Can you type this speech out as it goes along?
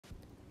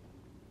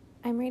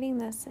I'm reading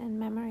this in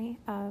memory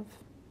of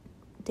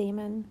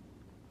Damon,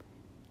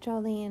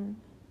 Jolene,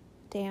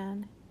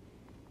 Dan,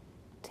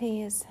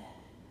 Taze,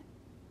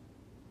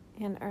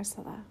 and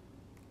Ursula.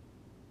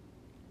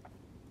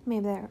 May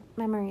their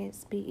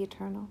memories be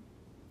eternal.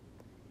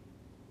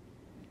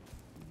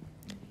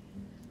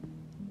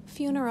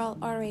 Funeral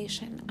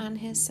Oration on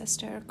his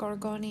sister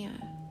Gorgonia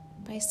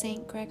by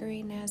St.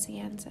 Gregory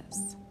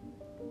Nazianzus.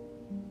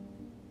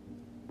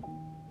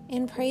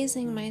 In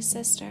praising my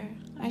sister,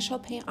 I shall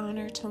pay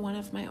honor to one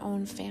of my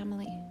own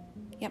family,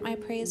 yet my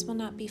praise will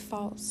not be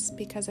false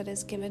because it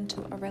is given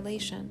to a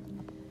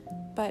relation,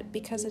 but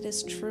because it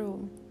is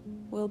true,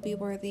 will be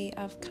worthy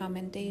of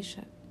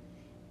commendation,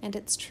 and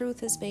its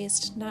truth is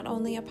based not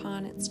only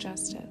upon its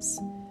justice,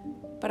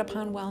 but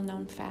upon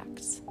well-known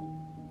facts.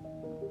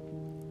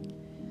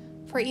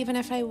 For even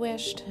if I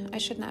wished, I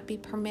should not be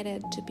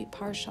permitted to be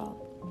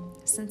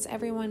partial, since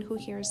everyone who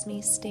hears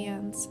me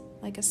stands,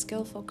 like a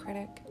skillful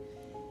critic,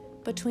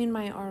 between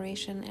my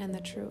oration and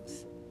the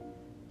truth,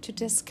 to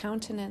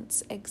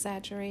discountenance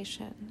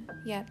exaggeration,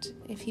 yet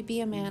if he be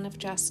a man of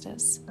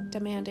justice,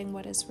 demanding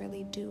what is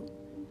really due.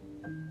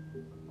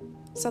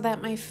 So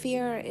that my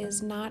fear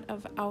is not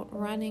of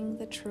outrunning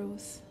the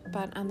truth,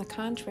 but on the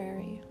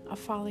contrary, of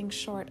falling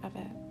short of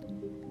it,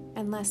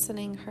 and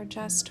lessening her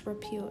just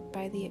repute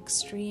by the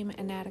extreme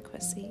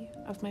inadequacy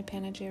of my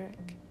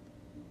panegyric.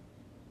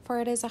 For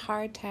it is a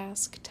hard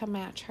task to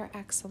match her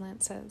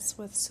excellences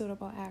with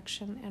suitable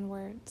action and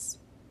words.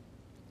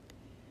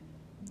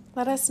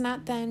 Let us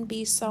not then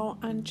be so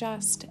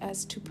unjust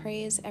as to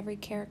praise every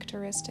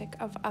characteristic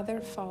of other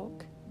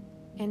folk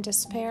and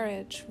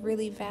disparage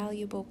really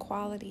valuable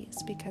qualities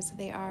because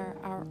they are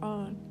our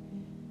own,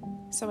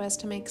 so as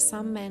to make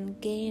some men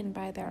gain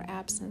by their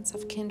absence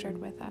of kindred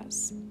with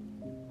us,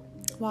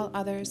 while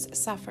others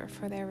suffer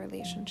for their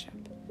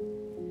relationship.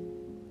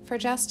 For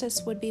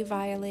justice would be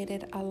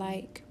violated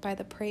alike by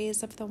the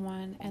praise of the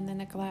one and the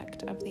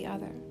neglect of the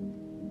other.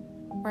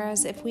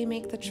 Whereas if we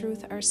make the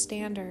truth our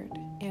standard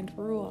and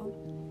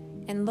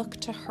rule, and look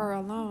to her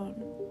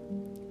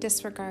alone,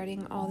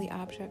 disregarding all the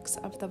objects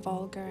of the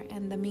vulgar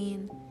and the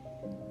mean,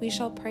 we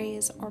shall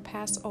praise or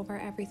pass over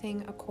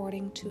everything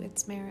according to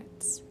its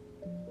merits.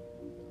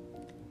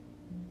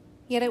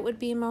 Yet it would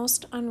be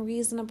most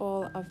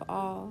unreasonable of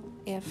all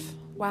if,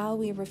 while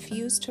we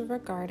refuse to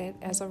regard it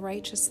as a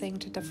righteous thing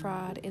to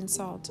defraud,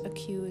 insult,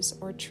 accuse,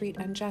 or treat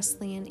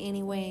unjustly in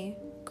any way,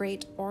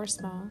 great or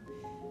small,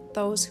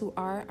 those who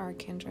are our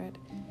kindred,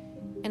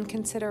 and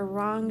consider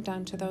wrong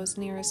done to those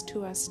nearest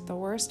to us the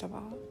worst of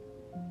all,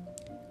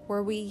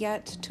 were we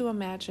yet to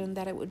imagine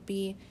that it would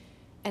be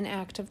an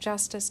act of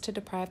justice to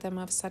deprive them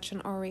of such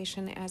an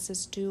oration as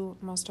is due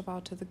most of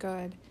all to the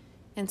good,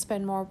 and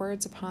spend more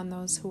words upon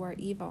those who are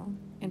evil,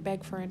 and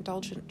beg for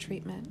indulgent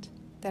treatment,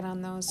 than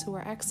on those who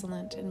are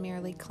excellent and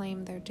merely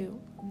claim their due.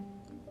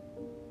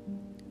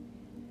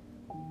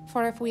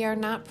 For if we are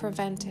not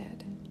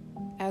prevented,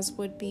 as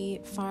would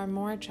be far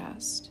more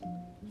just,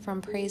 from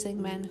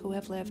praising men who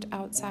have lived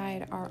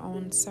outside our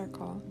own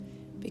circle,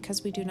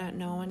 because we do not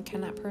know and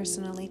cannot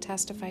personally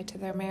testify to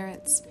their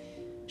merits,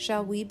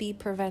 shall we be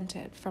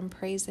prevented from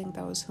praising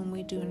those whom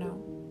we do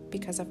know,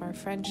 because of our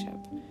friendship,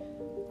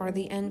 or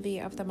the envy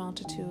of the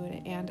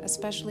multitude, and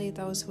especially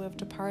those who have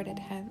departed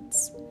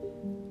hence,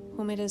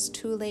 whom it is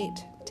too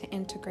late to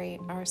integrate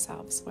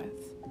ourselves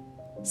with,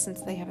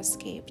 since they have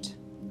escaped,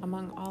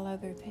 among all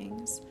other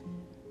things,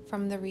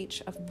 from the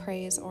reach of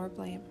praise or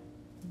blame.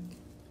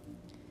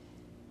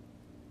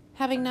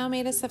 Having now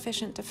made a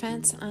sufficient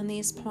defense on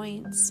these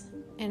points,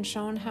 and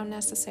shown how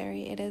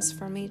necessary it is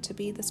for me to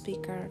be the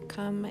speaker,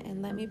 come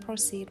and let me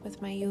proceed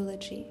with my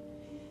eulogy,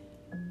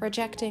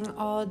 rejecting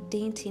all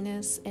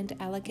daintiness and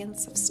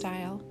elegance of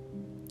style,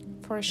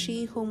 for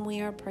she whom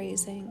we are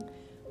praising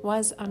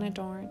was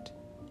unadorned,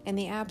 and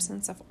the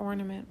absence of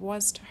ornament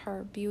was to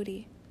her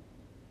beauty,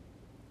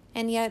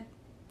 and yet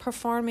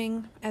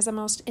performing as a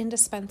most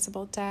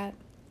indispensable debt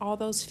all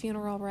those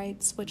funeral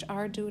rites which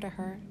are due to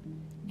her,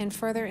 and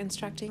further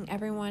instructing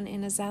everyone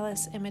in a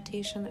zealous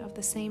imitation of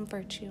the same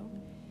virtue,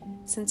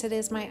 since it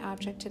is my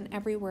object in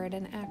every word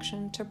and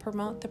action to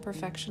promote the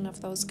perfection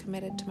of those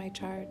committed to my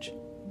charge.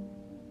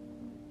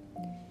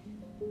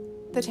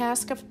 The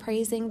task of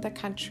praising the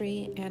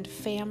country and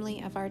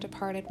family of our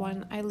departed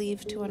one I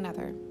leave to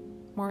another,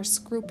 more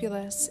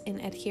scrupulous in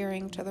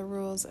adhering to the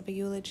rules of a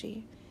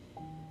eulogy,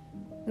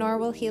 nor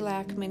will he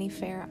lack many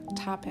fair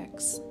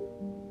topics,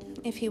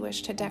 if he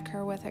wish to deck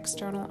her with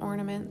external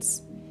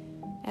ornaments,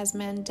 as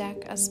men deck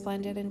a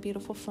splendid and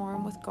beautiful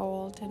form with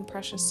gold and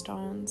precious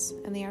stones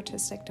and the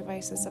artistic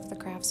devices of the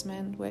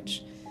craftsmen,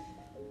 which,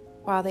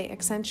 while they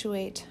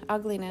accentuate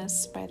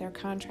ugliness by their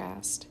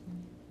contrast,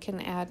 can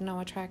add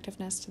no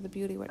attractiveness to the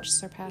beauty which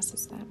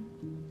surpasses them.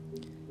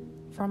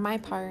 For my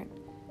part,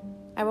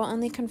 I will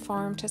only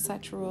conform to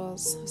such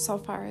rules so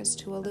far as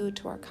to allude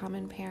to our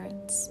common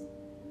parents,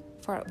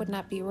 for it would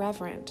not be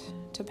reverent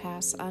to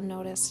pass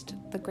unnoticed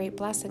the great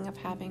blessing of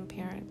having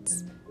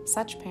parents,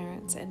 such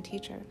parents and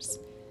teachers,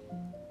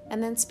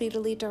 and then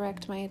speedily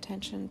direct my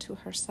attention to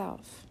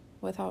herself,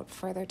 without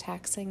further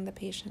taxing the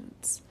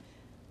patience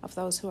of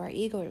those who are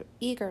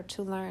eager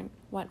to learn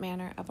what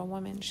manner of a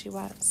woman she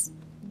was.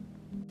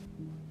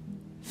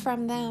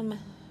 From them,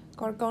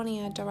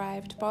 Gorgonia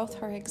derived both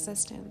her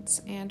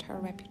existence and her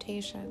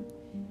reputation.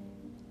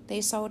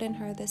 They sowed in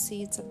her the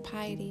seeds of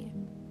piety.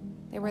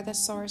 They were the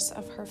source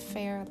of her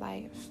fair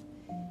life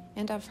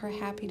and of her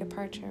happy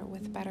departure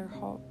with better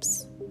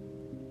hopes.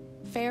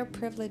 Fair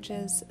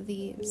privileges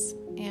these,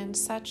 and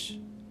such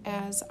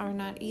as are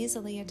not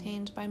easily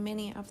attained by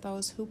many of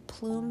those who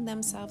plume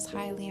themselves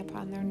highly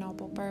upon their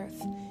noble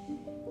birth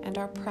and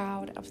are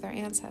proud of their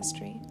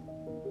ancestry.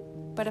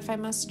 But if I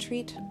must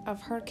treat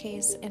of her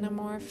case in a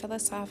more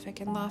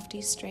philosophic and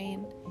lofty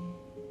strain,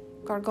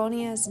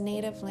 Gorgonia's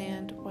native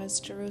land was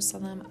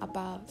Jerusalem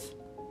above.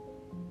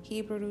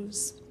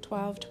 Hebrews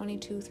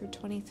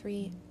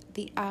 12:22-23,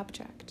 the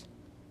object,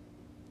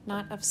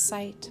 not of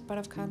sight but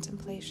of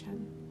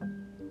contemplation,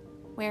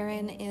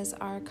 wherein is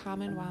our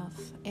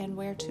commonwealth, and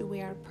whereto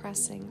we are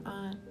pressing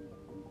on,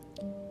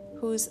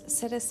 whose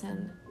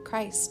citizen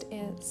Christ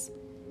is,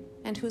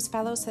 and whose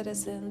fellow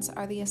citizens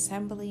are the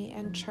assembly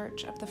and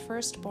church of the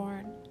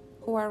firstborn,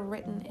 who are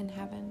written in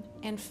heaven,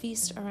 and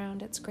feast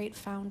around its great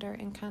founder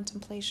in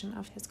contemplation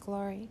of his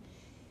glory,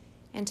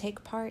 and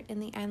take part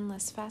in the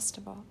endless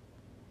festival.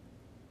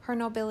 Her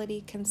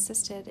nobility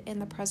consisted in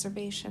the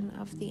preservation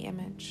of the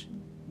image,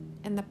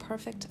 and the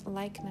perfect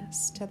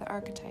likeness to the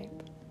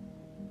archetype,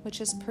 which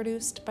is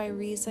produced by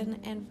reason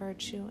and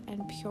virtue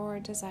and pure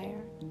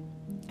desire,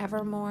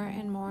 ever more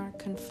and more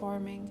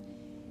conforming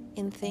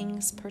in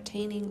things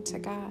pertaining to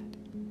God,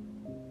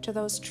 to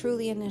those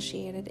truly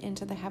initiated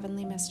into the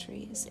heavenly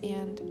mysteries,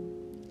 and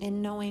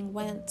in knowing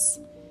whence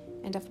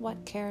and of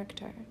what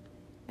character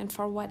and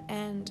for what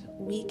end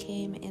we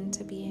came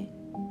into being.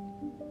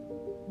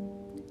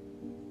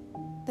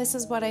 This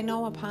is what I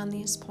know upon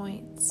these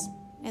points,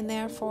 and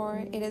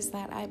therefore it is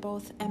that I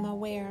both am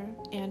aware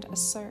and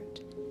assert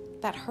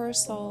that her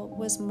soul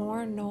was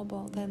more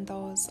noble than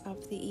those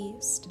of the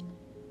East.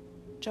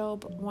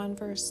 Job 1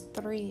 verse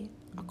 3,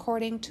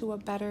 according to a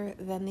better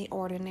than the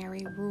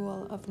ordinary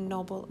rule of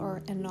noble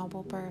or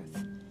ennoble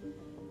birth,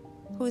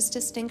 whose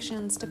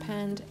distinctions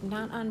depend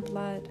not on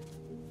blood,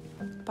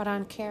 but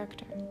on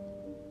character.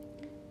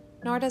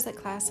 Nor does it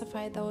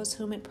classify those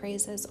whom it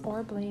praises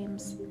or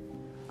blames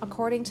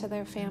according to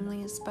their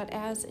families, but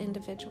as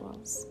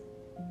individuals.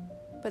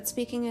 But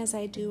speaking as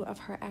I do of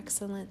her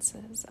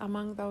excellences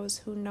among those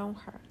who know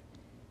her,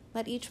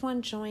 let each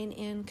one join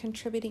in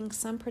contributing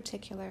some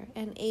particular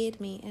and aid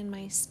me in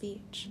my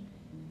speech.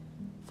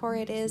 For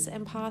it is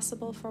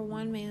impossible for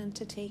one man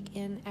to take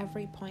in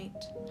every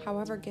point,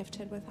 however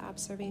gifted with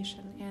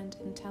observation and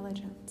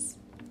intelligence.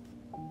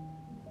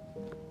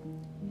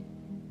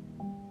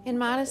 In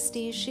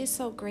modesty, she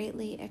so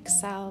greatly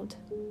excelled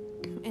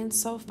and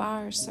so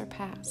far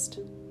surpassed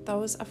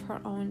those of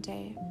her own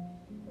day,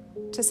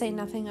 to say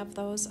nothing of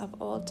those of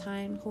old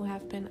time who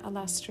have been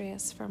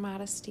illustrious for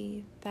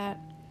modesty, that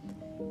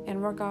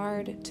in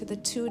regard to the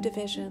two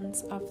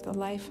divisions of the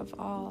life of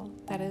all,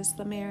 that is,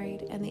 the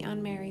married and the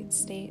unmarried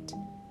state,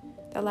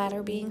 the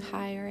latter being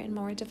higher and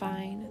more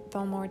divine,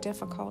 though more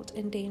difficult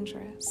and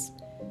dangerous,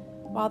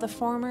 while the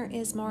former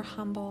is more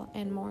humble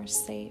and more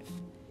safe,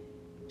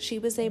 she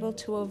was able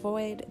to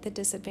avoid the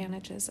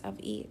disadvantages of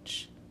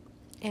each,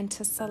 and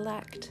to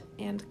select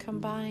and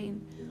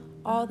combine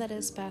all that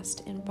is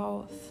best in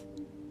both,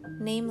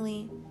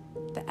 namely,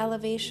 the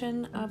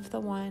elevation of the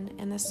one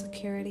and the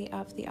security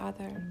of the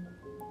other,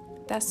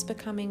 thus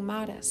becoming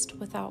modest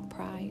without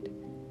pride,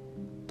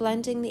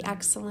 blending the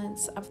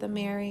excellence of the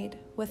married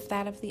with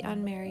that of the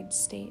unmarried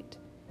state,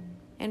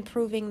 and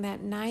proving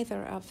that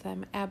neither of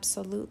them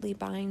absolutely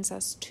binds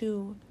us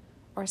to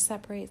or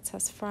separates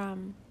us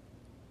from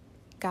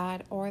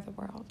God or the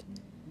world,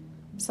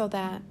 so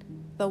that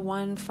the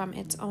one from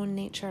its own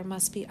nature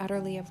must be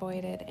utterly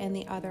avoided and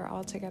the other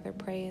altogether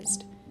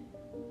praised,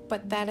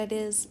 but that it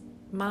is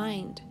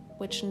mind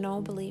which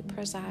nobly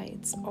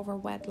presides over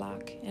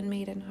wedlock and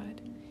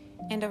maidenhood,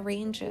 and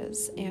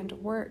arranges and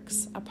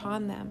works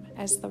upon them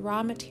as the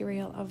raw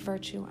material of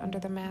virtue under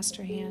the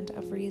master hand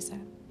of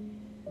reason.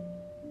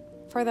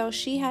 For though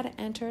she had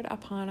entered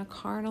upon a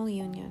carnal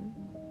union,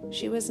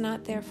 she was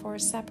not therefore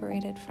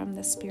separated from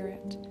the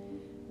Spirit,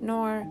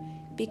 nor,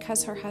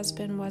 because her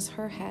husband was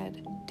her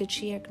head, did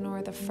she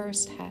ignore the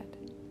first head,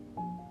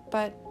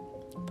 but,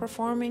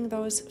 performing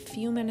those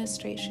few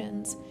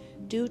ministrations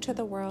due to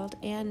the world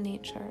and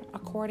nature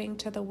according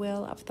to the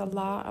will of the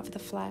law of the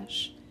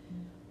flesh,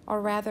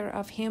 or rather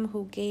of him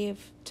who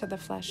gave to the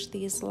flesh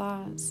these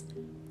laws,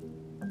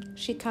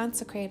 she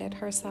consecrated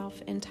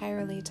herself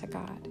entirely to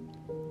God.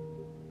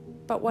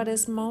 But what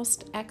is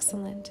most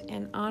excellent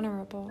and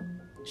honorable,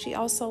 she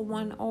also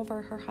won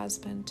over her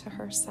husband to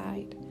her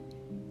side,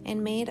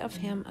 and made of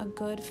him a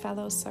good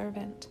fellow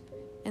servant,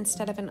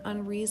 instead of an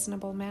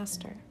unreasonable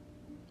master.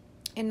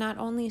 And not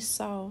only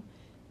so,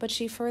 but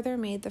she further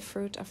made the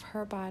fruit of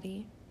her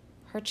body,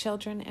 her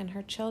children and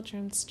her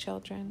children's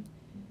children,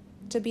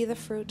 to be the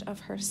fruit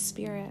of her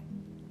spirit,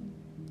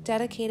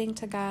 dedicating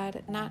to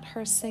God not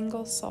her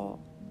single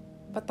soul,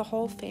 but the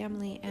whole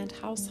family and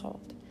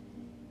household,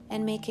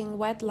 and making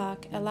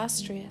wedlock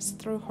illustrious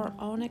through her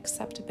own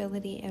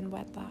acceptability in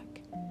wedlock,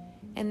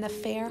 and the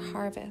fair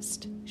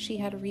harvest she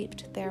had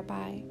reaped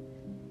thereby,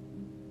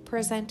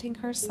 presenting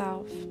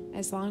herself,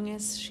 as long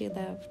as she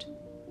lived,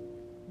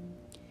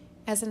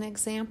 as an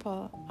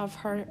example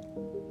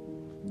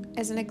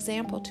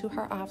to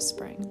her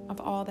offspring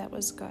of all that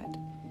was good,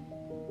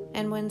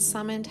 and when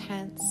summoned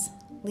hence,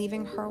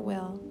 leaving her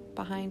will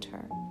behind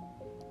her,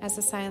 as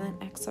a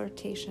silent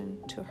exhortation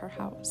to her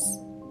house.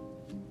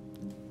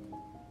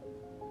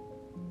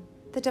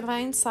 The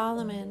divine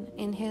Solomon,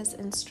 in his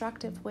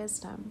instructive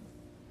wisdom,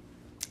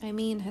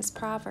 his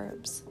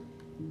Proverbs,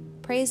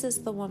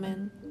 praises the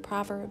woman,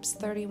 Proverbs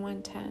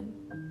 31:10,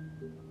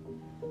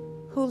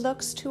 who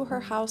looks to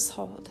her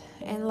household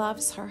and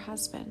loves her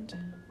husband,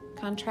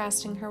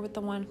 contrasting her with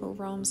the one who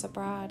roams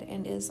abroad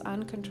and is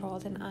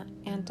uncontrolled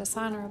and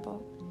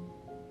dishonorable,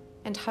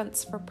 and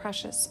hunts for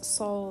precious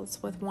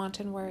souls with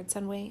wanton words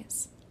and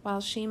ways, while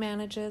she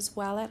manages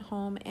well at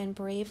home and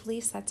bravely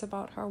sets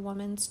about her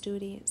woman's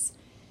duties,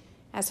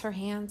 as her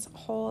hands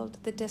hold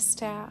the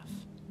distaff,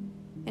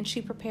 and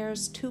she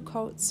prepares 2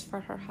 coats for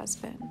her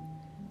husband,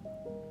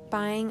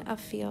 buying a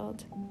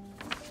field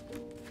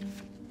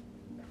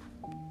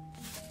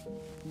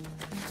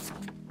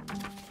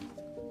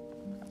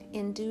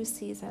in due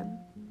season,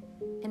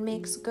 and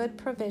makes good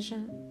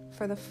provision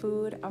for the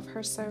food of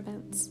her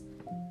servants,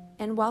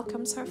 and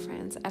welcomes her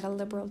friends at a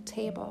liberal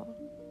table,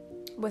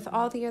 with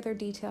all the other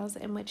details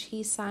in which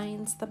he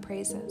signs the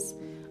praises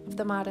of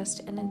the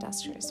modest and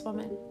industrious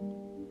woman.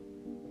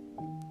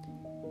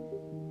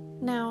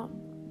 Now,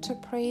 to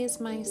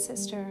praise my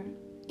sister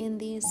in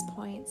these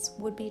points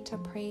would be to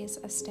praise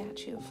a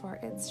statue for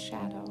its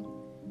shadow,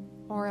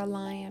 or a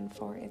lion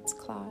for its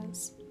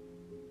claws,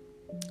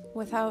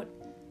 without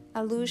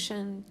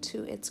allusion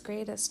to its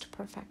greatest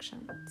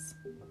perfections.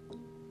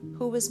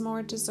 Who was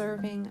more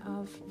deserving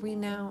of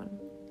renown,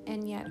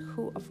 and yet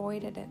who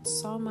avoided it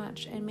so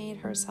much and made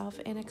herself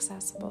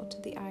inaccessible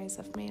to the eyes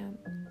of man?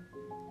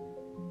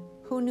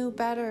 Who knew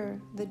better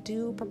the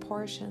due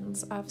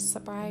proportions of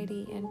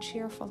sobriety and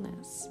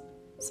cheerfulness,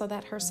 so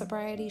that her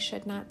sobriety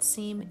should not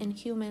seem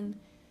inhuman,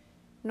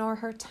 nor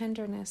her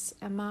tenderness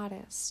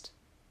immodest,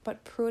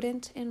 but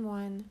prudent in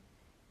one,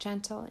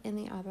 gentle in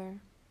the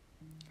other.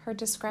 Her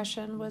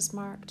discretion was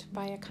marked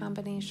by a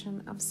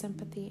combination of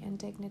sympathy and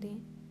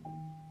dignity.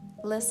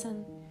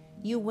 Listen,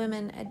 you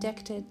women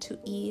addicted to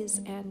ease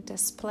and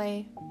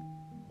display,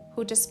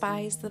 who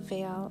despise the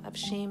veil of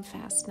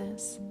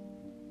shamefastness,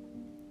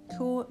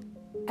 who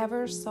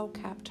ever so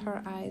kept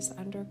her eyes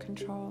under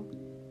control,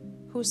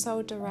 who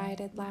so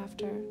derided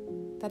laughter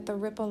that the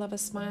ripple of a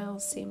smile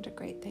seemed a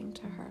great thing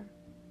to her,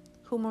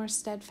 who more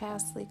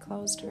steadfastly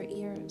closed her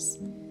ears,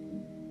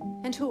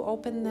 and who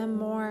opened them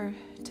more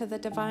to the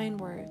divine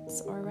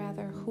words, or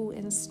rather who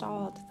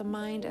installed the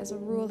mind as a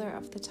ruler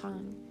of the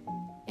tongue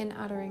in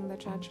uttering the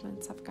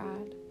judgments of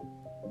God,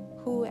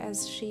 who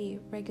as she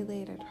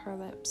regulated her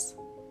lips.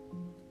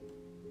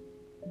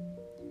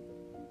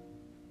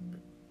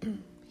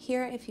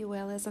 Here, if you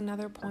will, is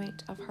another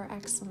point of her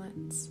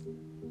excellence,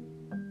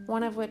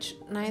 one of which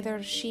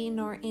neither she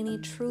nor any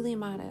truly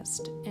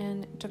modest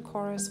and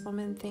decorous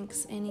woman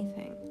thinks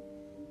anything,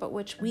 but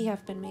which we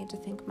have been made to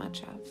think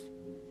much of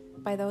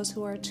by those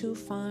who are too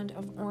fond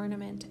of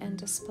ornament and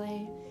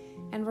display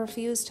and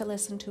refuse to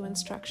listen to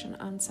instruction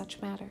on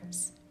such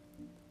matters.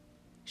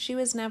 She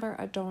was never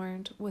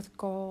adorned with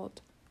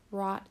gold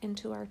wrought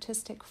into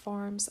artistic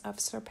forms of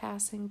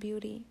surpassing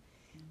beauty,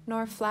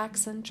 nor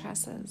flaxen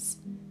tresses,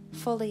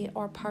 fully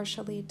or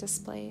partially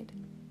displayed,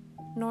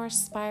 nor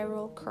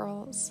spiral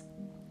curls,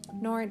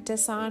 nor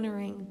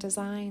dishonoring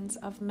designs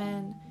of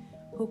men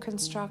who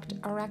construct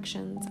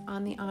erections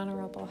on the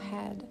honorable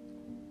head,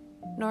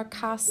 nor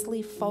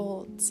costly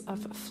folds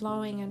of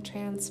flowing and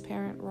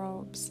transparent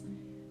robes,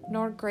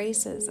 nor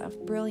graces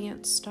of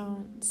brilliant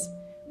stones,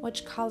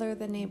 which color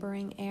the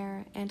neighboring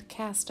air and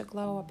cast a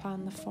glow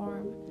upon the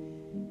form,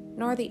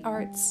 nor the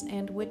arts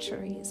and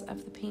witcheries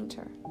of the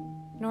painter,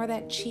 nor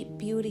that cheap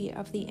beauty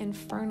of the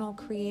infernal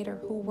creator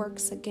who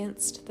works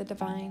against the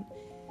divine,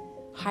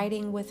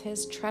 hiding with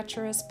his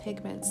treacherous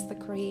pigments the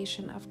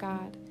creation of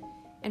God,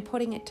 and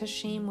putting it to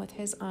shame with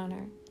his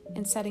honor,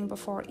 and setting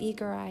before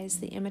eager eyes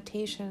the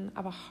imitation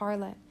of a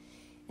harlot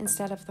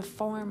instead of the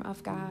form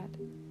of God,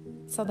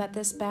 so that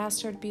this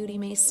bastard beauty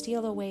may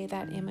steal away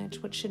that image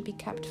which should be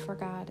kept for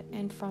God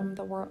and from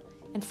the world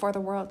and for the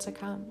world to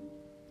come.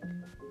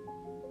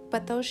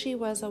 But though she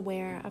was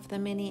aware of the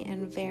many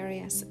and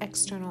various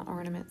external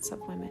ornaments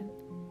of women,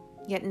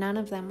 yet none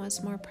of them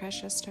was more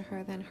precious to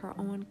her than her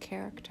own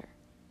character,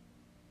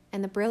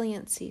 and the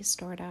brilliancy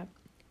stored up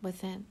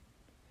within.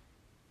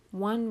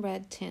 One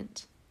red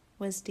tint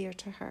was dear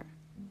to her,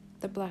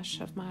 the blush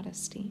of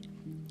modesty,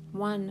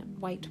 one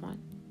white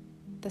one,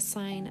 the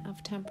sign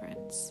of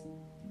temperance.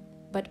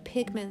 But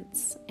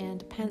pigments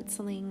and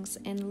pencilings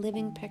and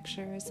living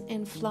pictures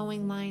and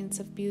flowing lines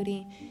of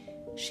beauty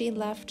she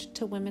left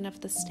to women of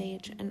the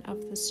stage and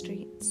of the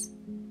streets,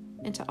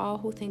 and to all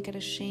who think it a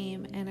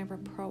shame and a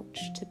reproach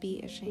to be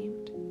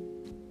ashamed,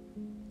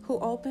 who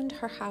opened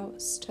her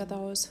house to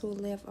those who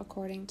live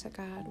according to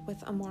God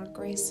with a more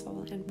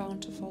graceful and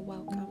bountiful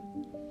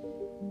welcome.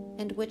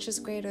 And which is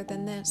greater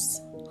than this,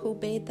 who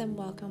bade them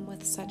welcome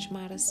with such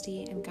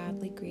modesty and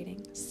godly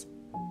greetings.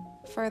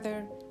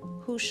 Further,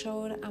 who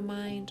showed a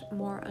mind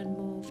more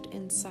unmoved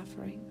in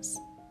sufferings,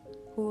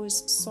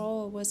 whose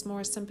soul was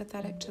more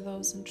sympathetic to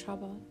those in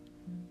trouble,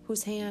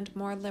 whose hand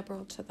more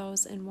liberal to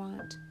those in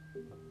want.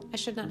 I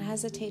should not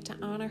hesitate to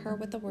honor her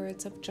with the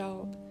words of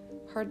Job.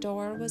 Her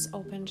door was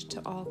opened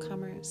to all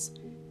comers.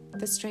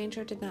 The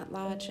stranger did not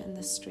lodge in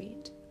the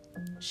street.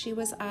 She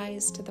was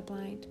eyes to the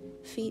blind,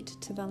 feet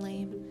to the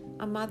lame,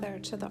 a mother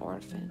to the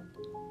orphan.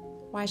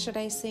 Why should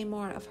I say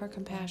more of her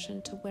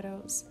compassion to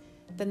widows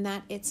than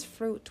that its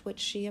fruit which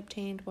she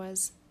obtained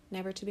was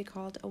never to be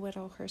called a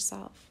widow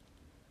herself?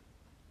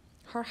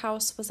 Her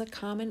house was a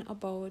common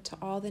abode to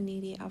all the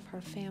needy of her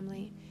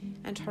family,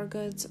 and her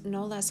goods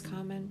no less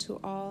common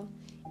to all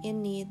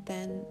in need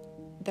than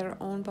their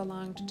own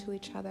belonged to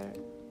each other.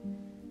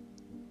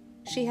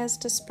 She has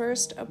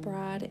dispersed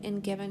abroad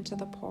and given to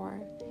the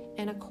poor,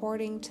 and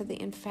according to the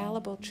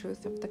infallible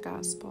truth of the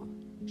gospel,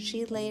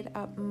 she laid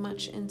up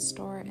much in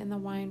store in the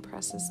wine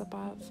presses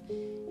above,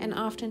 and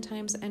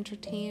oftentimes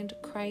entertained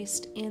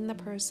Christ in the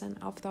person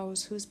of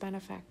those whose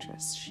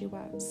benefactress she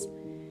was.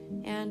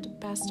 And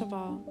best of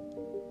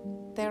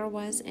all, there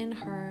was in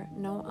her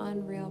no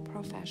unreal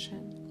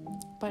profession,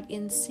 but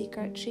in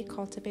secret she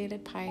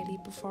cultivated piety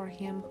before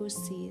him who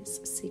sees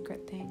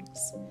secret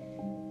things.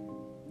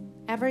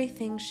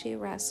 Everything she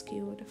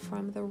rescued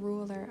from the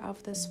ruler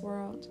of this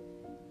world,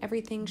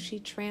 everything she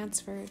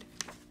transferred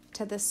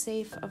to the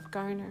safe of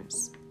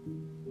garners.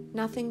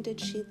 Nothing did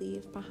she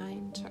leave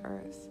behind to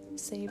earth,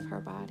 save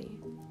her body.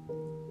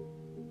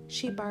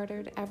 She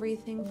bartered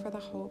everything for the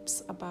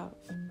hopes above.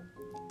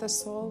 The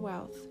sole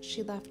wealth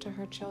she left to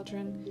her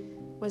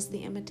children was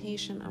the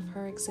imitation of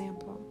her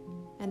example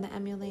and the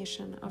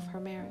emulation of her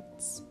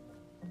merits.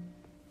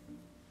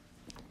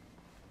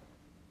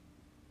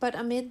 But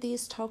amid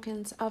these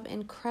tokens of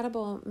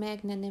incredible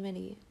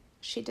magnanimity,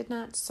 she did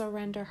not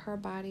surrender her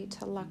body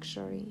to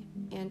luxury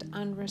and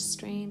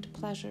unrestrained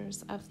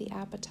pleasures of the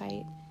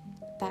appetite,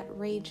 that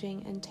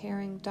raging and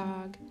tearing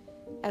dog,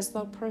 as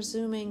though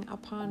presuming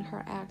upon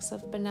her acts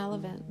of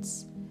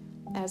benevolence,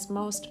 as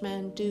most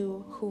men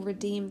do who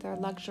redeem their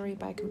luxury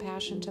by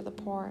compassion to the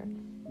poor,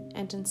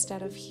 and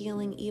instead of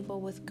healing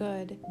evil with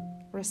good,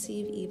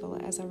 receive evil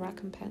as a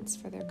recompense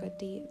for their good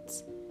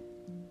deeds.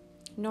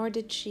 Nor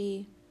did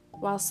she,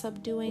 while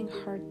subduing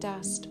her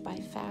dust by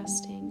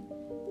fasting,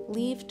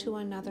 leave to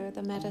another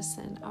the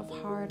medicine of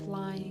hard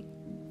lying,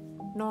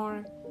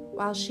 nor,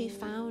 while she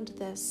found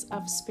this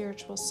of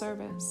spiritual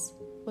service,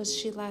 was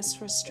she less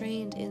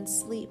restrained in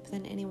sleep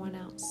than anyone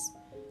else,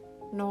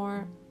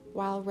 nor,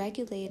 while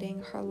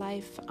regulating her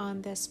life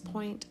on this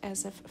point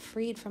as if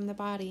freed from the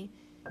body,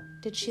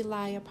 did she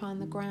lie upon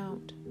the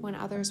ground when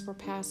others were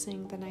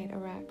passing the night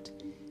erect,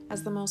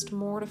 as the most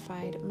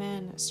mortified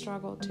men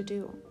struggled to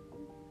do.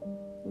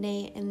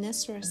 Nay, in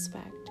this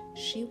respect,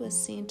 she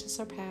was seen to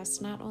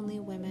surpass not only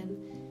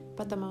women,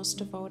 but the most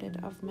devoted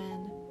of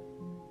men.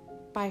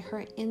 By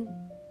her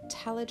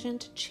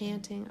intelligent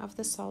chanting of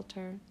the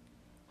Psalter,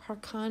 her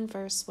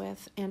converse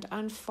with and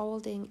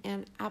unfolding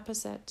an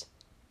apposite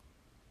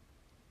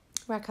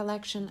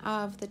recollection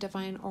of the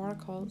divine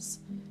oracles,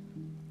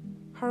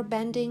 her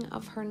bending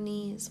of her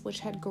knees,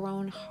 which had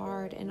grown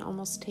hard and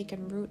almost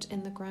taken root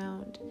in the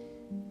ground,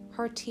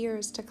 her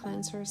tears to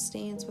cleanse her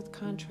stains with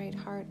contrite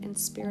heart and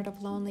spirit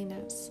of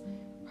loneliness,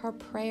 her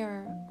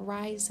prayer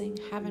rising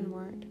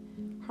heavenward,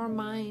 her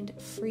mind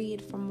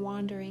freed from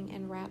wandering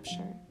and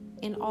rapture.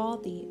 In all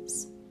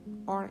these,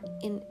 or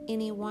in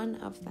any one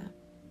of them,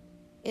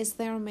 is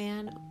there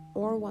man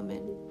or woman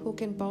who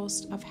can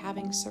boast of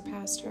having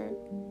surpassed her?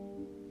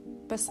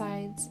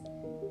 Besides,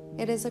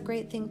 it is a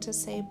great thing to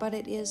say, but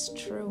it is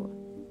true,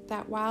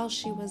 that while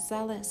she was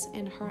zealous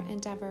in her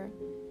endeavor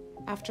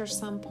after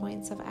some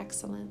points of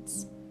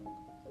excellence,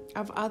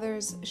 of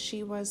others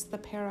she was the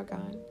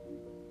paragon,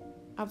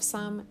 of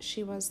some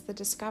she was the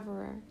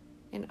discoverer,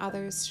 in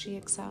others she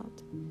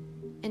excelled.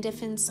 And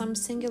if in some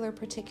singular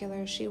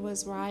particular she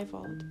was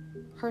rivaled,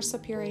 her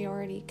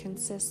superiority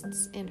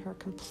consists in her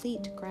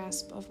complete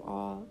grasp of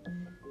all.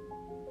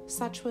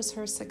 Such was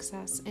her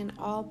success in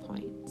all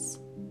points,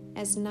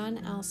 as none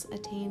else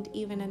attained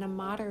even in a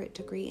moderate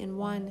degree in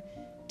one.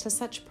 To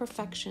such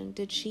perfection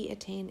did she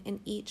attain in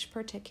each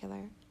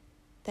particular,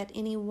 that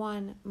any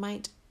one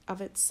might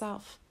of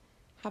itself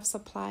have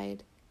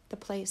supplied the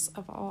place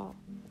of all.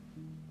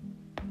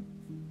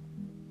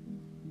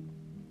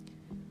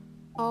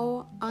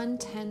 O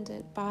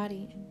untended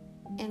body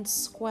and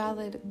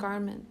squalid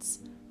garments,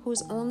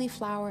 whose only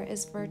flower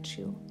is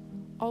virtue,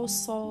 O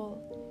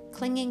soul,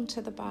 clinging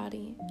to the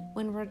body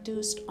when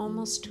reduced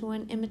almost to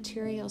an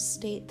immaterial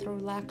state through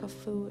lack of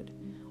food,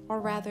 or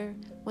rather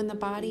when the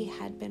body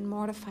had been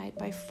mortified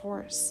by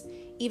force,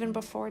 even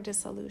before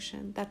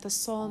dissolution, that the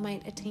soul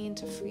might attain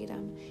to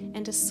freedom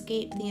and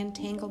escape the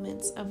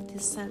entanglements of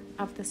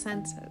the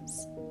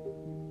senses.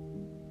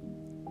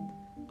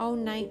 O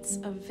nights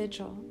of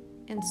vigil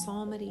and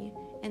psalmody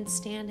and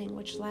standing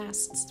which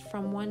lasts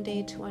from one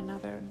day to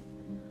another.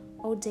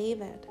 O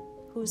David,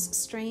 whose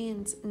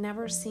strains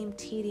never seem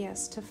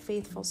tedious to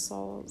faithful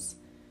souls.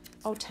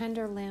 O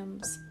tender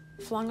limbs,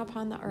 flung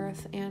upon the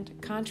earth and,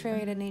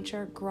 contrary to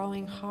nature,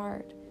 growing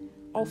hard.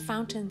 O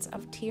fountains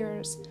of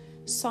tears,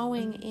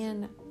 sowing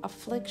in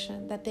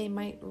affliction that they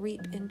might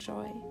reap in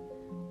joy.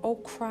 O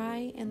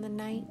cry in the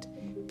night,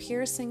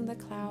 piercing the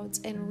clouds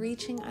and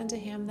reaching unto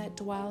him that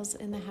dwells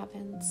in the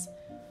heavens.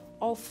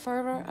 O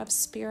fervor of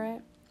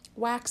spirit,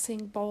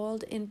 waxing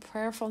bold in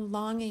prayerful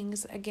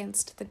longings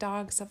against the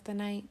dogs of the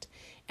night,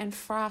 and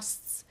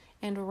frosts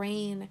and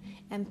rain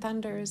and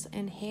thunders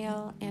and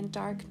hail and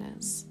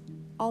darkness.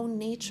 O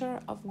nature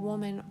of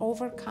woman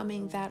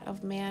overcoming that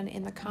of man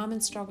in the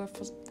common struggle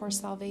for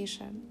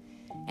salvation,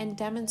 and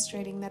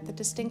demonstrating that the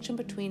distinction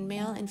between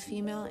male and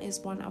female is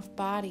one of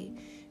body,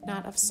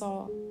 not of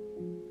soul.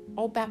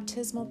 O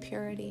baptismal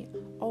purity,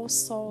 O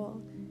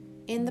soul,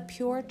 in the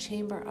pure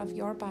chamber of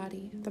your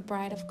body, the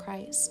bride of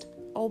Christ.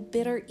 O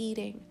bitter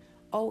eating,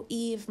 O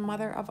Eve,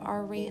 mother of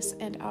our race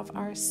and of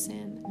our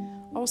sin.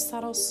 O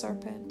subtle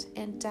serpent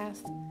and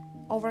death,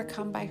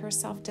 overcome by her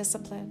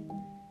self-discipline.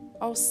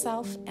 O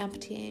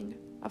self-emptying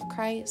of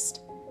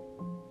Christ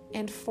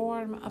and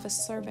form of a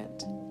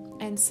servant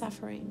and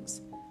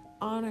sufferings,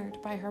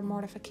 honored by her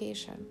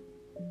mortification.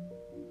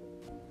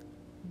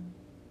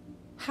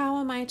 How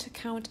am I to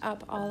count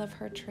up all of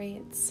her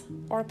traits,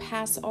 or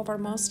pass over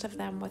most of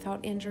them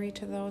without injury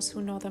to those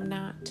who know them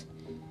not?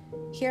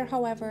 Here,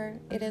 however,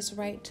 it is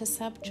right to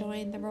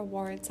subjoin the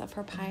rewards of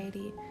her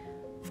piety,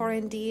 for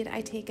indeed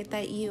I take it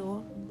that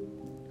you,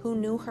 who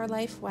knew her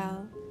life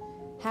well,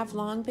 have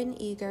long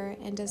been eager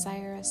and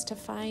desirous to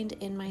find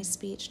in my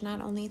speech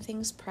not only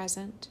things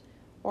present,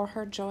 or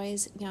her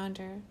joys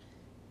yonder,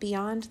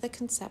 beyond the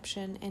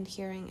conception and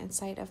hearing and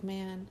sight of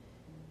man,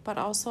 but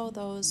also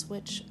those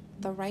which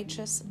the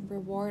righteous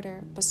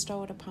rewarder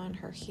bestowed upon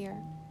her here,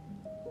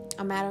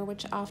 a matter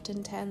which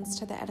often tends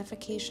to the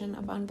edification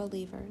of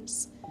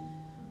unbelievers,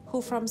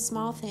 who from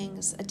small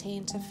things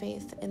attain to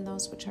faith in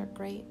those which are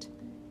great,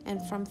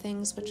 and from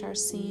things which are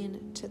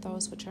seen to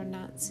those which are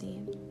not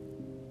seen.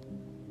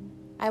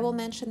 I will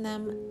mention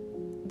them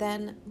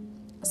then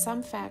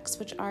some facts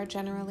which are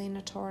generally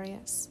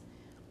notorious,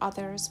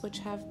 others which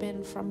have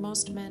been from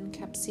most men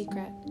kept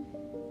secret,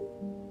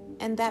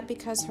 and that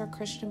because her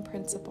Christian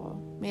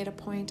principle made a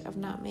point of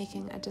not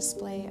making a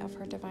display of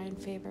her divine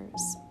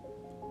favors.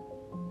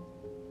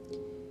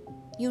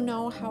 You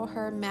know how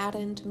her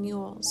maddened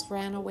mules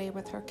ran away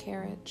with her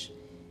carriage,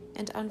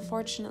 and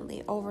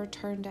unfortunately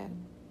overturned it,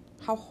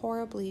 how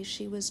horribly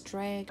she was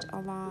dragged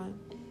along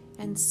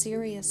and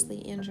seriously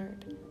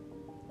injured,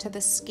 to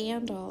the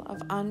scandal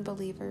of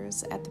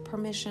unbelievers at the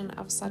permission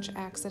of such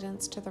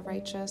accidents to the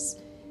righteous,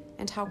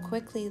 and how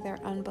quickly their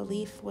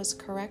unbelief was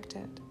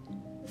corrected.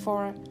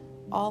 For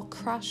all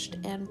crushed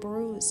and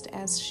bruised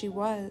as she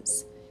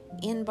was,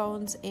 in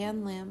bones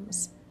and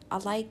limbs,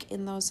 alike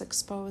in those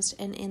exposed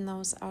and in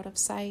those out of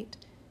sight,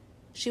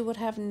 she would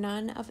have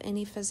none of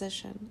any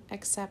physician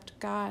except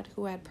God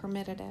who had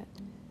permitted it,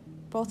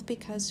 both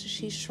because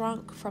she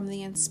shrunk from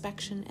the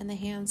inspection in the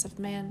hands of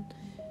men,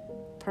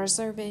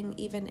 preserving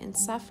even in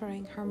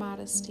suffering her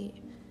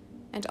modesty,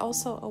 and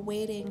also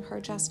awaiting her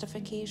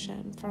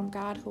justification from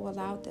God who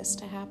allowed this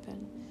to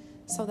happen,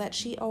 so that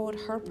she owed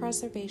her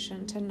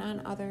preservation to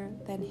none other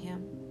than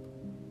him,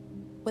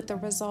 with the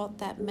result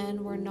that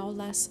men were no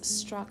less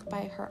struck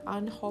by her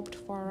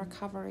unhoped-for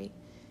recovery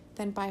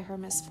than by her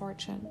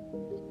misfortune,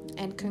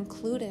 and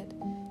concluded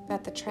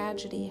that the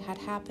tragedy had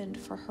happened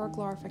for her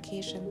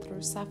glorification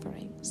through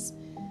sufferings,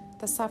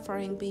 the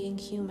suffering being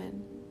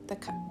human,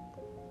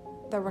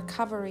 the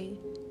recovery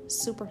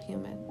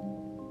superhuman,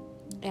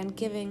 and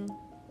giving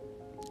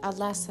a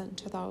lesson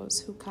to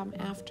those who come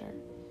after,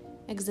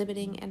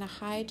 exhibiting in a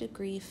high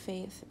degree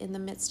faith in the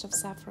midst of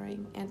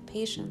suffering and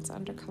patience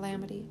under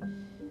calamity,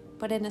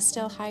 but in a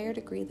still higher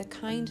degree the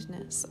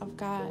kindness of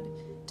God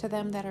to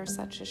them that are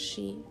such as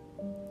she.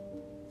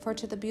 For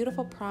to the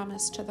beautiful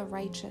promise to the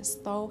righteous,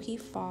 though he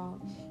fall,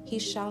 he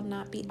shall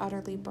not be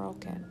utterly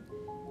broken,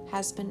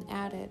 has been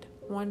added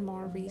one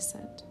more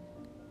recent.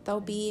 Though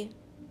he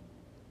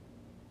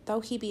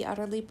be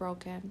utterly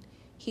broken,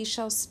 he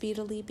shall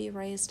speedily be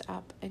raised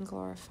up and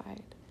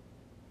glorified.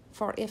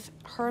 For if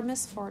her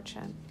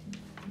misfortune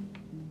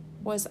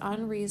was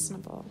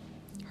unreasonable,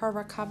 her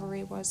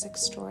recovery was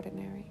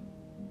extraordinary,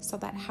 so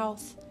that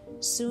health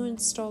soon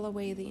stole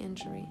away the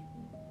injury,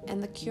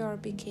 and the cure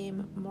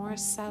became more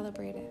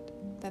celebrated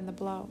than the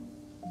blow.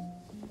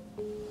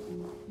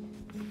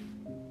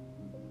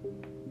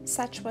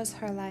 Such was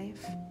her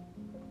life.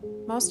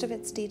 Most of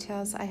its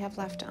details I have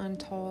left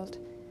untold,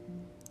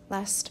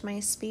 lest my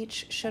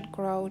speech should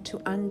grow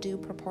to undue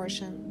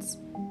proportions,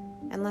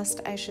 and lest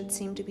I should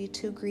seem to be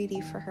too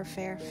greedy for her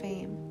fair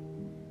fame.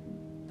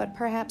 But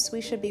perhaps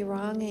we should be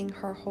wronging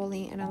her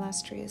holy and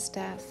illustrious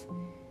death,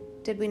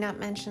 did we not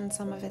mention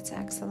some of its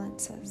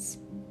excellences,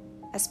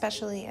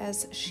 especially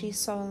as she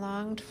so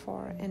longed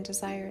for and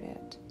desired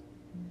it.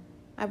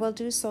 I will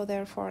do so,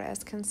 therefore,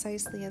 as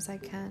concisely as I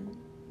can.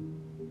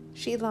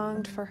 She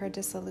longed for her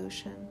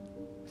dissolution,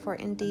 for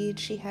indeed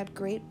she had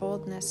great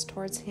boldness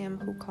towards him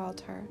who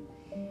called her,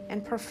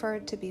 and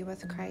preferred to be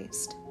with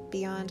Christ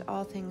beyond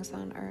all things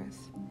on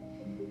earth.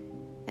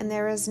 And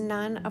there is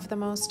none of the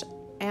most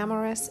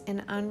amorous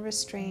and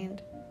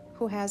unrestrained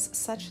who has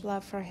such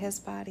love for his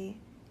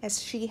body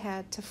as she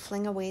had to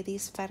fling away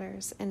these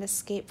fetters and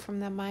escape from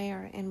the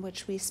mire in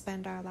which we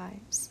spend our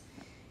lives,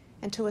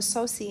 and to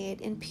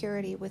associate in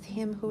purity with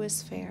him who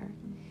is fair,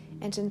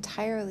 and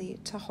entirely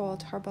to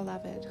hold her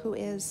beloved, who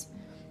is,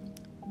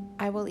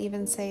 I will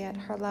even say it,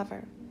 her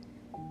lover,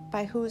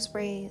 by whose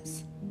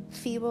rays,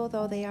 feeble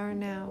though they are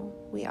now,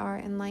 we are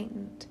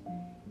enlightened,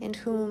 and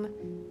whom,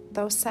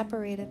 though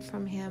separated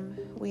from him,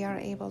 we are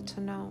able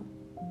to know.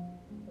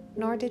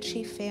 Nor did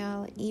she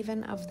fail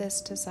even of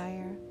this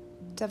desire,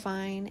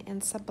 divine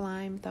and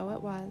sublime though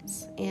it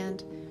was,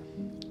 and,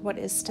 what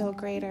is still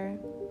greater,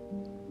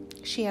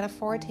 she had a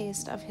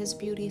foretaste of his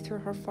beauty through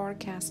her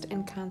forecast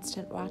and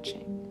constant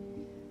watching.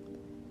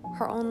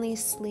 Her only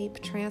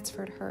sleep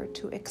transferred her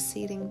to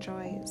exceeding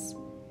joys,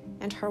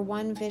 and her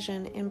one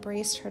vision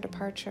embraced her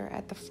departure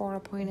at the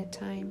foreappointed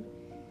time,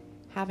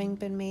 having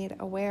been made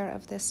aware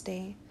of this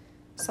day,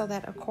 so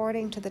that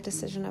according to the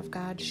decision of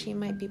God she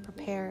might be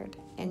prepared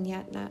and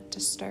yet not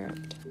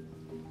disturbed.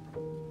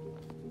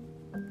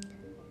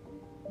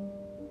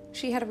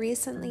 She had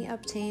recently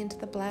obtained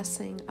the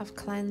blessing of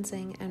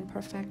cleansing and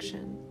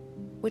perfection,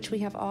 which we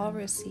have all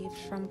received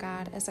from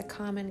God as a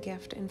common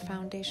gift and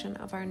foundation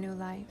of our new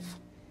life.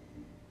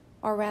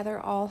 Or rather,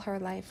 all her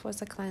life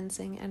was a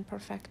cleansing and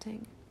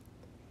perfecting.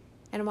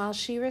 And while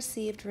she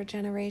received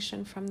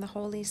regeneration from the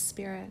Holy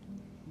Spirit,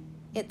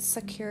 its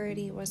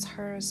security was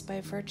hers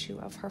by virtue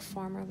of her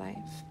former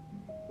life.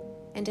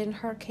 And in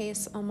her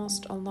case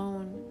almost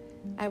alone,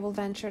 I will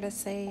venture to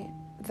say,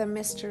 the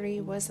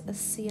mystery was a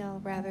seal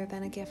rather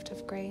than a gift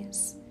of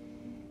grace.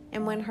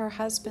 And when her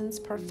husband's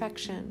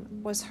perfection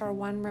was her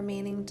one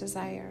remaining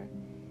desire,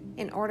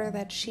 in order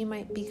that she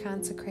might be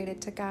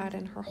consecrated to God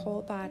in her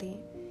whole body,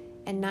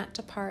 and not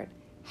depart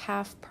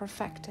half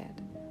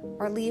perfected,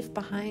 or leave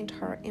behind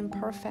her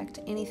imperfect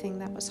anything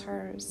that was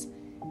hers,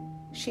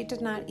 she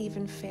did not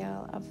even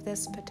fail of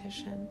this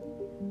petition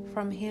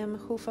from him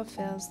who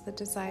fulfills the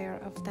desire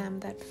of them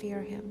that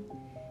fear him,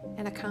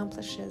 and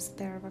accomplishes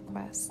their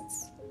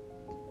requests.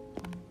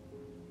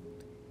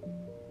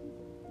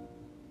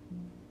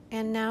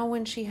 And now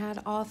when she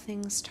had all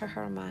things to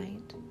her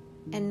mind,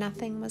 and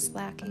nothing was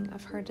lacking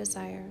of her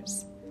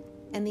desires,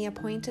 and the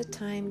appointed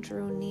time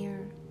drew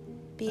near,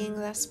 being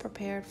thus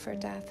prepared for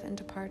death and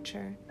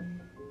departure,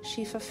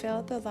 she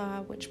fulfilled the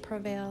law which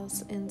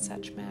prevails in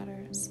such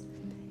matters,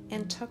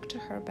 and took to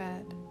her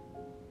bed.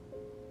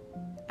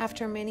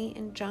 After many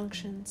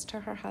injunctions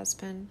to her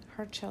husband,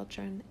 her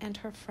children, and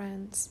her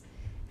friends,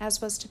 as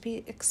was to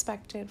be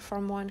expected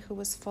from one who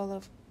was full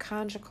of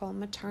conjugal,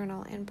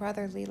 maternal, and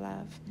brotherly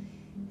love,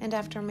 and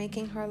after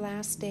making her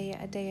last day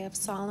a day of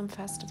solemn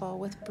festival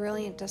with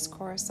brilliant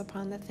discourse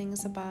upon the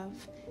things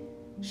above,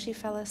 she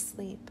fell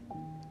asleep,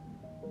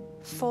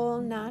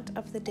 full not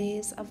of the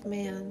days of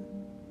man,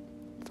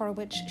 for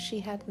which she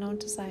had no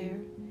desire,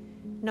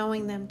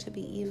 knowing them to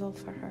be evil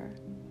for her,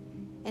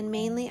 and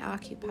mainly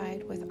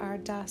occupied with our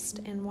dust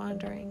and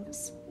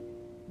wanderings,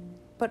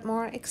 but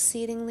more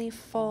exceedingly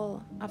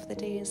full of the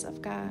days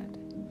of God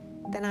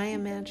than I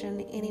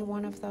imagine any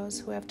one of those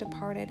who have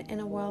departed in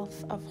a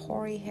wealth of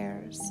hoary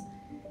hairs,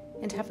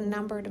 and have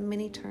numbered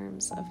many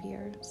terms of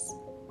years.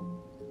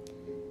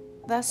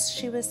 Thus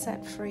she was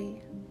set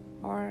free,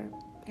 or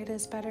it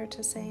is better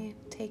to say,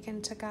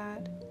 taken to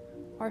God,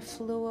 or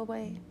flew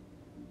away,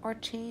 or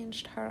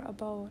changed her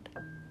abode,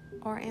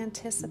 or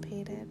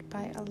anticipated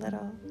by a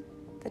little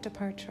the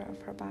departure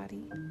of her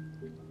body.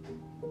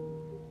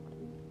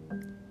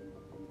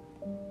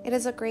 It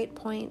is a great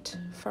point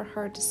for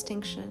her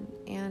distinction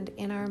and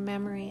in our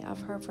memory of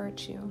her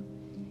virtue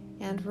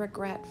and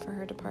regret for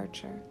her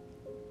departure.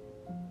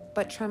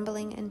 But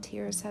trembling and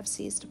tears have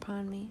seized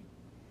upon me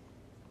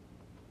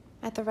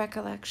at the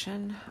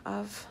recollection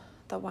of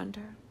the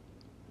wonder.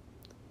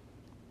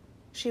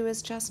 She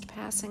was just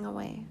passing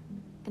away,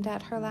 and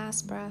at her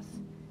last breath,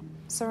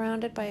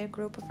 surrounded by a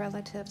group of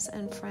relatives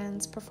and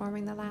friends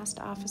performing the last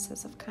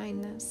offices of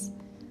kindness,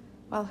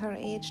 while her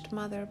aged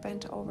mother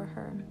bent over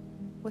her,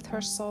 with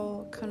her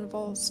soul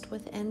convulsed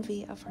with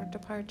envy of her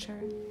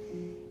departure,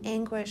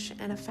 anguish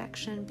and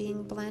affection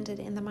being blended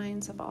in the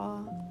minds of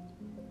all.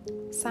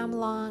 Some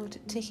longed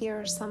to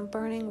hear some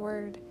burning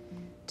word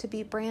to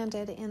be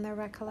branded in their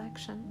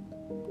recollection.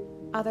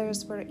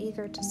 Others were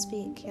eager to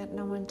speak, yet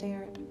no one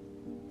dared,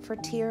 for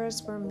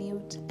tears were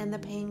mute and the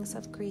pangs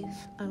of grief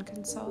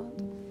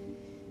unconsoled,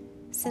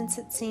 since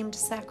it seemed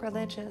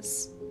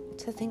sacrilegious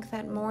to think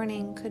that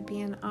mourning could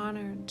be an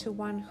honor to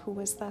one who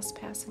was thus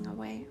passing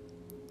away.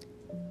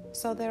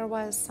 So there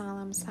was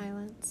solemn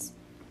silence,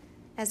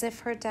 as if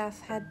her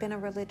death had been a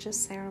religious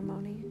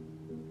ceremony.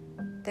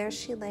 There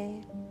she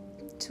lay,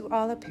 to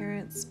all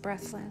appearance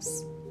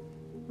breathless,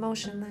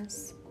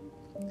 motionless,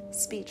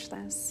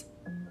 speechless.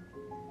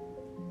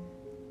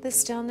 The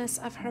stillness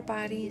of her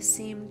body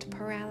seemed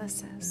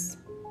paralysis,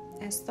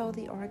 as though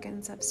the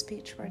organs of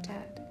speech were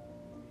dead,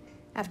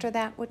 after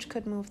that which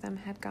could move them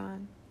had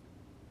gone.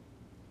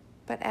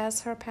 But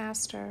as her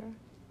pastor,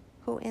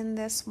 who in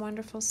this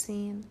wonderful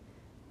scene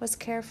was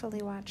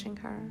carefully watching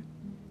her,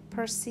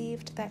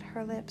 perceived that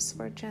her lips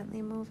were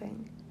gently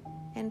moving,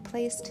 and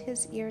placed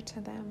his ear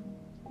to them,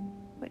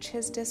 which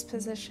his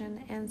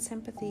disposition and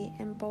sympathy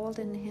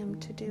emboldened him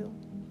to do.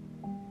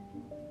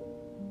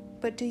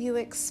 But do you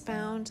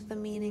expound the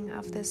meaning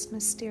of this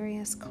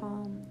mysterious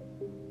calm,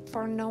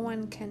 for no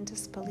one can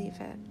disbelieve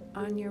it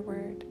on your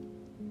word.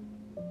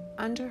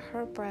 Under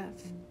her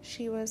breath,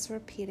 she was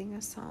repeating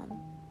a psalm,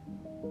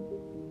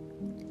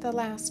 the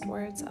last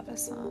words of a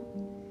psalm.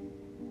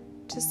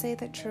 To say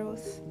the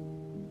truth,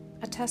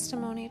 a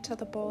testimony to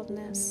the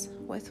boldness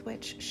with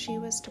which she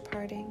was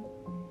departing,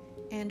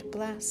 and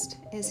blessed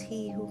is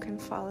he who can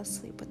fall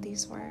asleep with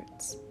these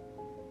words.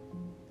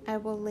 I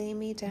will lay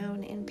me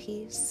down in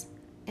peace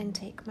and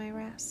take my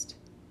rest.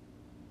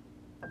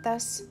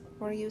 Thus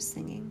were you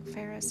singing,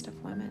 fairest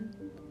of women,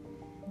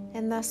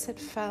 and thus it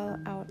fell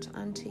out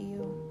unto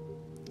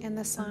you, and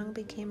the song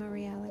became a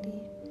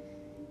reality,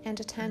 and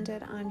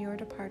attended on your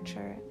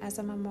departure as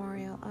a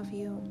memorial of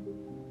you,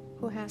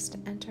 who hast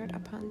entered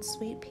upon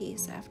sweet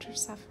peace after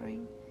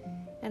suffering,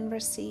 and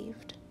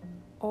received,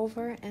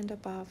 over and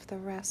above the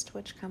rest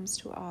which comes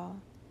to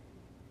all,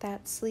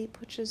 that sleep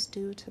which is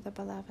due to the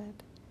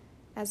beloved,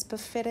 as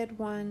befitted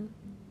one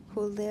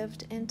who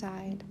lived and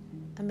died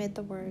amid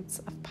the words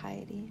of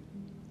piety.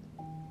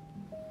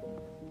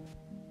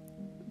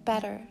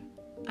 Better,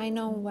 I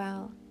know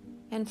well,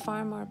 and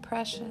far more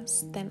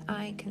precious than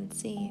eye can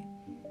see,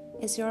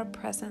 is your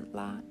present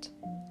lot,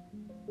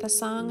 the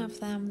song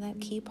of them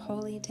that keep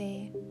holy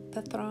day,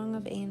 the throng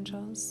of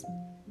angels,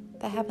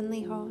 the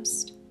heavenly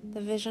host,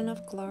 the vision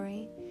of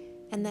glory,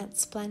 and that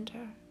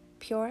splendor,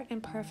 pure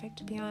and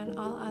perfect beyond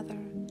all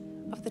other,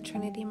 of the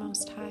Trinity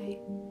Most High,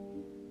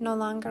 no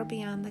longer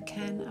beyond the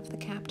ken of the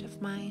captive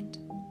mind,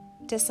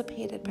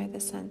 dissipated by the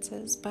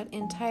senses, but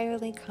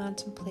entirely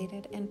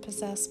contemplated and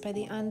possessed by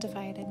the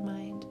undivided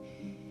mind,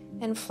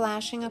 and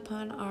flashing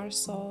upon our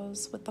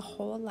souls with the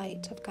whole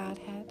light of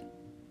Godhead.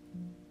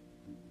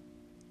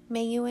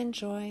 May you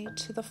enjoy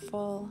to the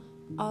full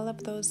all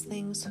of those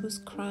things whose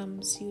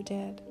crumbs you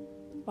did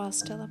while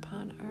still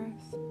upon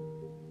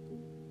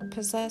earth.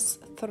 Possess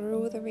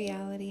through the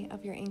reality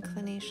of your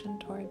inclination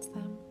towards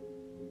them.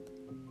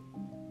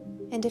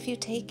 And if you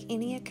take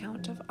any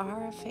account of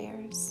our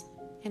affairs,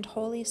 and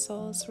holy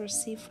souls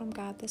receive from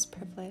God this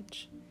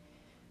privilege,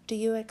 do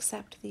you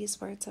accept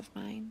these words of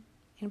mine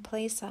in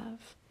place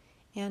of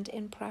and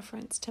in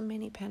preference to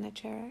many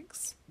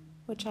panegyrics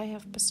which I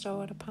have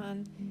bestowed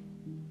upon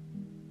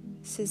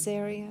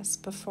Caesarius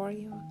before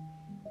you,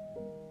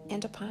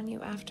 and upon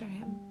you after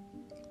him,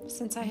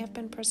 since I have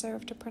been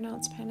preserved to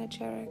pronounce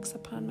panegyrics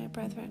upon my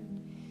brethren.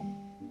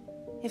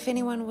 If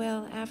anyone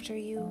will, after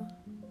you,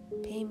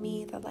 pay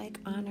me the like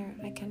honor,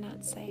 I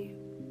cannot say.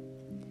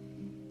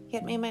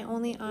 Yet may my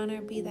only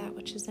honor be that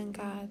which is in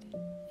God,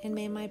 and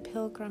may my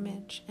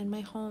pilgrimage and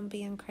my home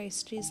be in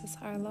Christ Jesus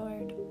our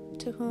Lord,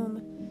 to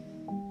whom,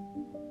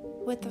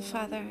 with the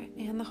Father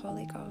and the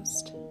Holy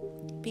Ghost,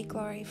 be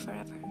glory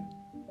forever.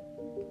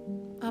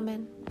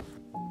 Amen.